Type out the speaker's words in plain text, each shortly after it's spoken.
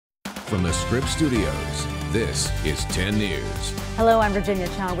from the Scripps Studios, this is 10 News. Hello, I'm Virginia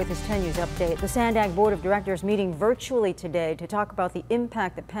Chow with this 10 News update. The Sandag Board of Directors meeting virtually today to talk about the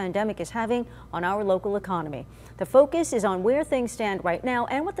impact the pandemic is having on our local economy. The focus is on where things stand right now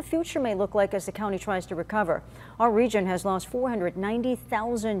and what the future may look like as the county tries to recover. Our region has lost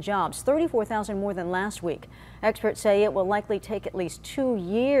 490,000 jobs, 34,000 more than last week. Experts say it will likely take at least 2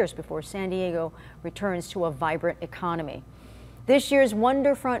 years before San Diego returns to a vibrant economy. This year's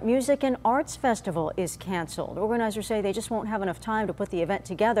Wonderfront Music and Arts Festival is canceled. Organizers say they just won't have enough time to put the event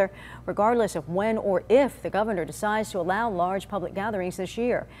together, regardless of when or if the governor decides to allow large public gatherings this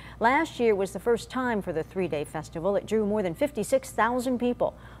year. Last year was the first time for the three-day festival. It drew more than 56,000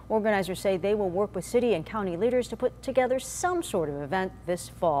 people. Organizers say they will work with city and county leaders to put together some sort of event this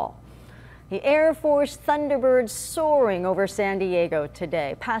fall. The Air Force Thunderbirds soaring over San Diego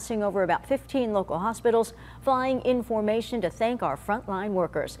today, passing over about 15 local hospitals, flying in formation to thank our frontline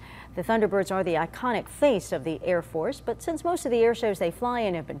workers. The Thunderbirds are the iconic face of the Air Force, but since most of the air shows they fly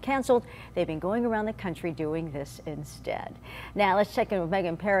in have been canceled, they've been going around the country doing this instead. Now let's check in with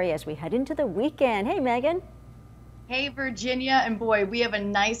Megan Perry as we head into the weekend. Hey, Megan. Hey, Virginia, and boy, we have a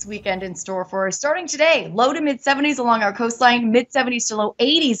nice weekend in store for us. Starting today, low to mid 70s along our coastline, mid 70s to low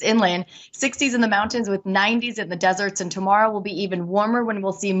 80s inland, 60s in the mountains with 90s in the deserts. And tomorrow will be even warmer when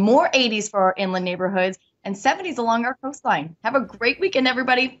we'll see more 80s for our inland neighborhoods and 70s along our coastline. Have a great weekend,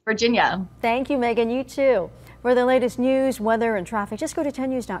 everybody. Virginia. Thank you, Megan. You too. For the latest news, weather, and traffic, just go to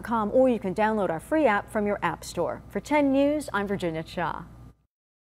 10news.com or you can download our free app from your app store. For 10 News, I'm Virginia Cha.